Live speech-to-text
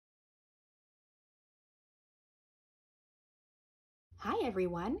Hi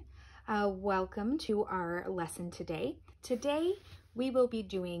everyone, welcome to our lesson today. Today we will be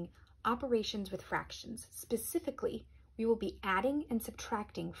doing operations with fractions. Specifically, we will be adding and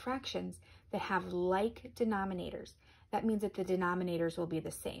subtracting fractions that have like denominators. That means that the denominators will be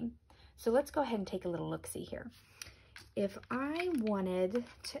the same. So let's go ahead and take a little look-see here. If I wanted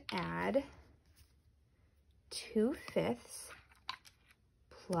to add 2/5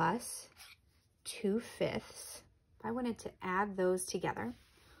 plus 2/5, if I wanted to add those together,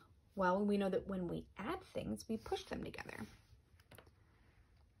 well, we know that when we add things, we push them together.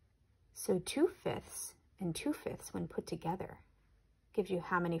 So 2/5 and 2/5 when put together gives you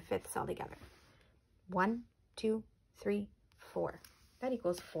how many fifths altogether? 1, 2, 3, 4. That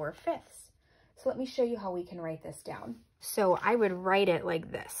equals 4/5. So let me show you how we can write this down. So I would write it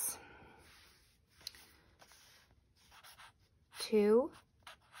like this.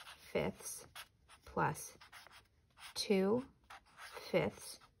 2/5 plus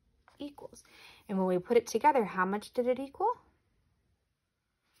 2/5 equals. And when we put it together, how much did it equal?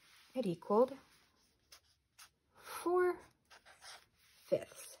 It equaled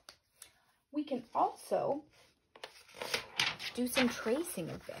 4/5. We can also do some tracing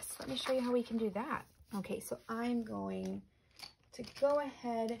of this. Let me show you how we can do that. Okay, so I'm going to go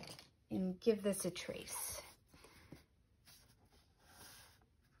ahead and give this a trace.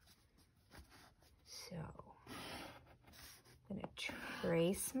 So I'm going to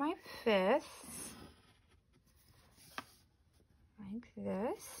trace my fifths like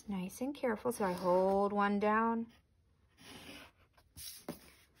this, nice and careful. So I hold one down.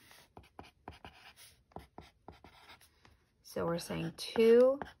 So we're saying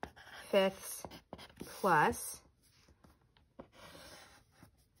 2/5 plus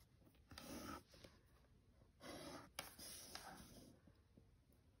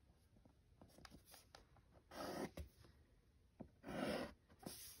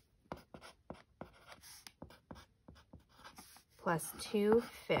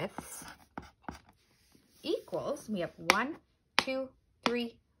 2/5 equals, we have 1, 2,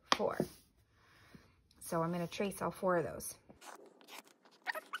 3, 4. So I'm going to trace all 4 of those.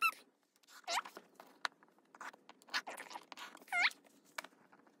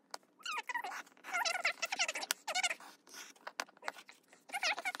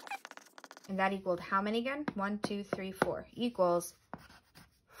 And that equaled how many again? 1, 2, 3, 4. Equals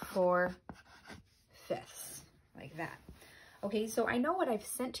 4/5, like that. Okay, so I know what I've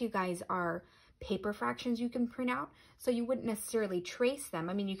sent to you guys are paper fractions you can print out, so you wouldn't necessarily trace them.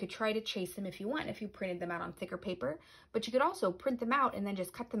 I mean, you could try to trace them if you want, if you printed them out on thicker paper, but you could also print them out and then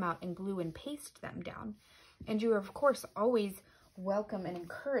just cut them out and glue and paste them down. And you are, of course, always welcome and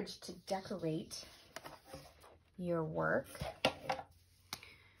encouraged to decorate your work.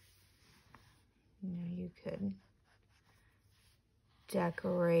 You could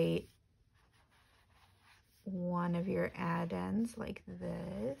decorate one of your add-ins like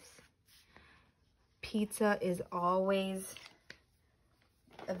this. Pizza is always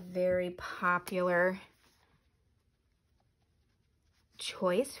a very popular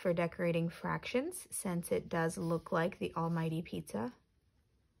choice for decorating fractions since it does look like the almighty pizza.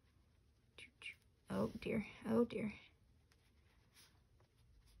 Oh dear, oh dear.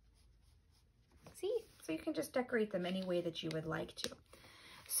 See, so you can just decorate them any way that you would like to.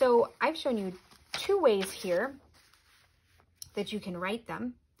 So I've shown you 2 ways here that you can write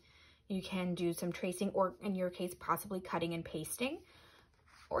them. You can do some tracing, or in your case, possibly cutting and pasting,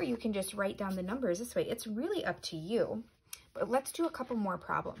 or you can just write down the numbers this way. It's really up to you, but let's do a couple more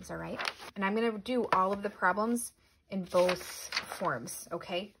problems, all right? And I'm gonna do all of the problems in both forms,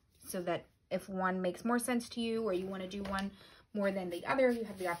 okay? So that if one makes more sense to you, or you wanna do one more than the other, you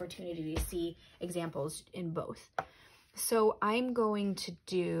have the opportunity to see examples in both. So I'm going to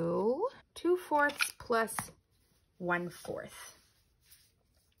do 2/4 plus 1/4.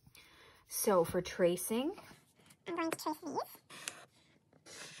 So for tracing, I'm going to trace these.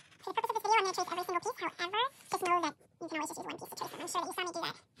 For the purpose of this video, I'm going to trace every single piece. However, just know that you can always just use one piece to trace them. I'm sure that you saw me do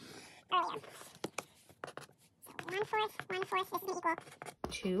that earlier. So 1/4, 1/4, this is going to equal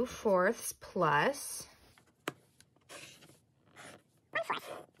 2/4 plus 1/4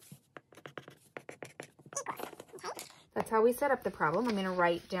 equals, okay? That's how we set up the problem. I'm going to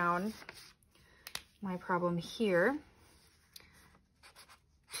write down my problem here.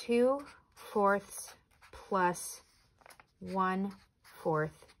 2/4 plus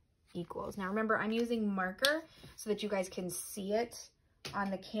 1/4 equals. Now remember, I'm using marker so that you guys can see it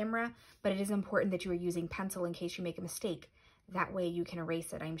on the camera, but it is important that you are using pencil in case you make a mistake. That way you can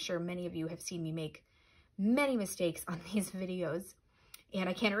erase it. I'm sure many of you have seen me make many mistakes on these videos, and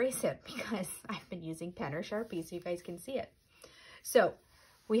I can't erase it because I've been using pen or Sharpie so you guys can see it. So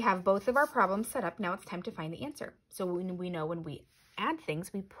we have both of our problems set up. Now it's time to find the answer. So we know when we add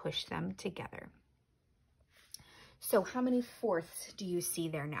things, we push them together. So how many fourths do you see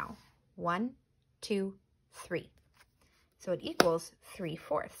there now? 1, 2, 3. So it equals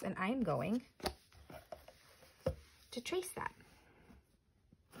 3/4. And I'm going to trace that.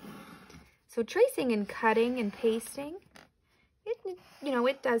 So tracing and cutting and pasting,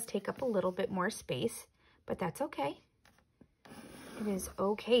 it does take up a little bit more space, but that's okay. It is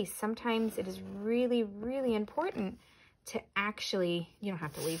okay. Sometimes it is really, really important to actually, you don't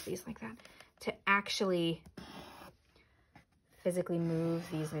have to leave these like that, to actually physically move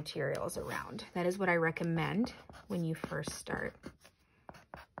these materials around. That is what I recommend when you first start.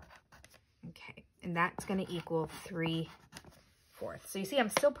 Okay, and that's going to equal 3/4. So you see, I'm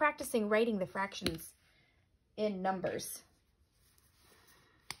still practicing writing the fractions in numbers.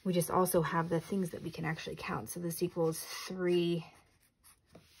 We just also have the things that we can actually count. So this equals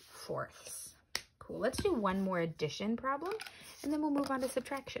 3/4. Cool. Let's do one more addition problem, and then we'll move on to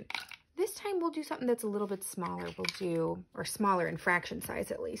subtraction. This time we'll do something that's a little bit smaller. We'll do, or smaller in fraction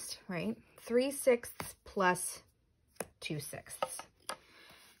size at least, right? 3/6 plus 2/6.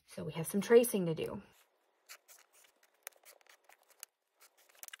 So we have some tracing to do.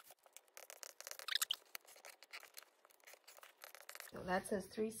 So that says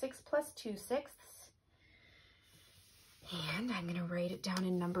 3/6 plus 2/6. And I'm going to write it down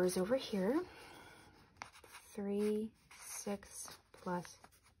in numbers over here. 3/6 plus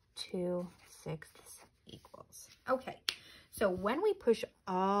 2/6 equals. Okay, so when we push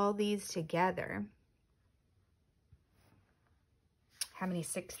all these together, how many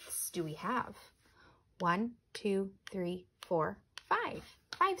sixths do we have? 1, 2, 3, 4, 5.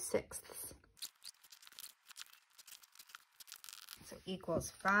 5/6. So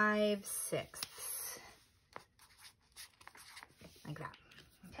equals 5/6. Like that.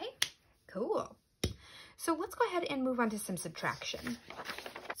 Okay, cool. So let's go ahead and move on to some subtraction.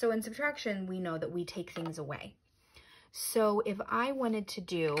 So in subtraction, we know that we take things away. So if I wanted to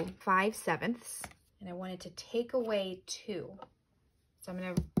do 5/7 and I wanted to take away 2, so I'm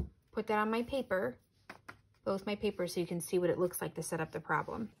going to put that on my paper, both my papers, so you can see what it looks like to set up the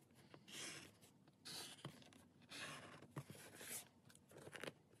problem.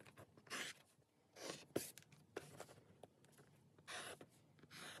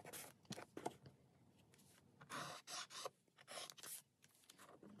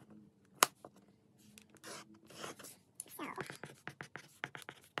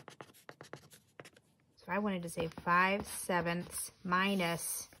 So I wanted to say 5/7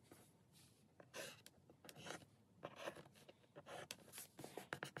 minus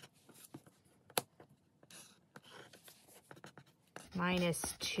minus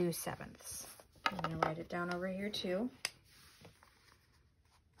 2/7. I'm going to write it down over here too.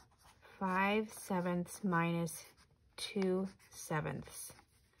 5/7 minus 2/7.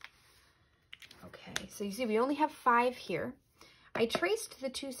 Okay, so you see we only have 5 here. I traced the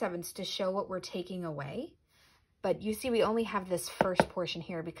 2/7 to show what we're taking away, but you see we only have this first portion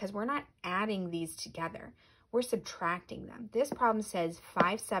here because we're not adding these together. We're subtracting them. This problem says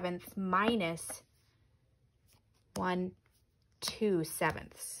 5/7 minus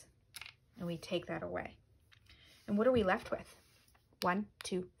 1/2/7, and we take that away. And what are we left with? 1,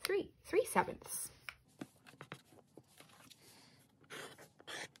 2, 3. 3/7.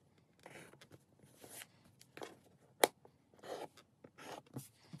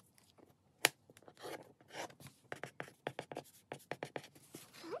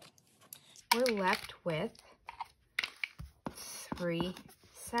 We're left with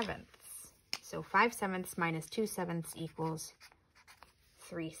 3/7. So 5/7 minus 2/7 equals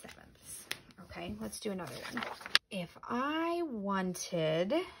 3/7. Okay, let's do another one. If I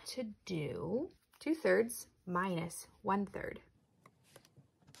wanted to do 2/3 minus 1/3.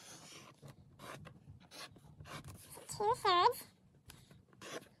 2/3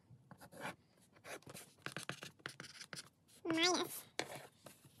 minus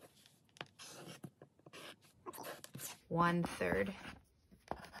 1/3.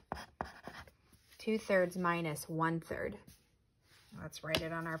 2/3 minus 1/3. Let's write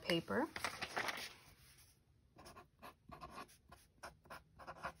it on our paper.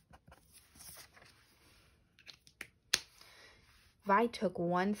 If I took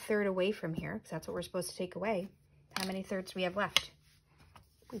 1/3 away from here, because that's what we're supposed to take away, how many thirds do we have left?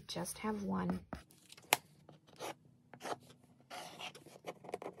 We just have 1.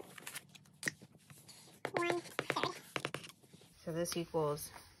 So this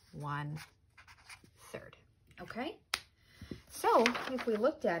equals 1/3. Okay? So if we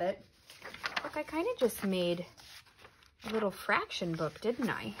looked at it, look, I kind of just made a little fraction book, didn't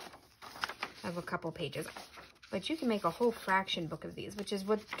I? I have a couple pages. But you can make a whole fraction book of these, which is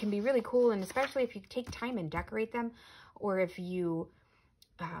what can be really cool, and especially if you take time and decorate them, or if you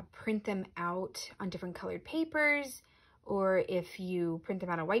print them out on different colored papers, or if you print them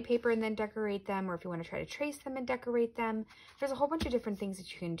out on white paper and then decorate them, or if you want to try to trace them and decorate them. There's a whole bunch of different things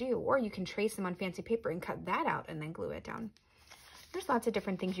that you can do, or you can trace them on fancy paper and cut that out and then glue it down. There's lots of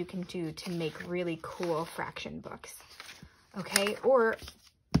different things you can do to make really cool fraction books, okay? Or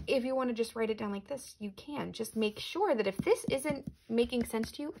if you want to just write it down like this, you can. Just make sure that if this isn't making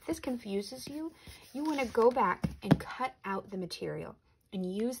sense to you, if this confuses you, you want to go back and cut out the material and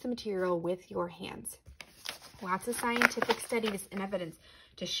use the material with your hands. Lots of scientific studies and evidence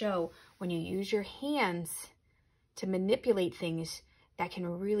to show when you use your hands to manipulate things, that can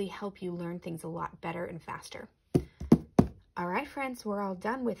really help you learn things a lot better and faster. All right, friends, we're all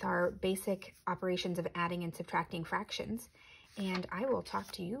done with our basic operations of adding and subtracting fractions, and I will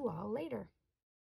talk to you all later.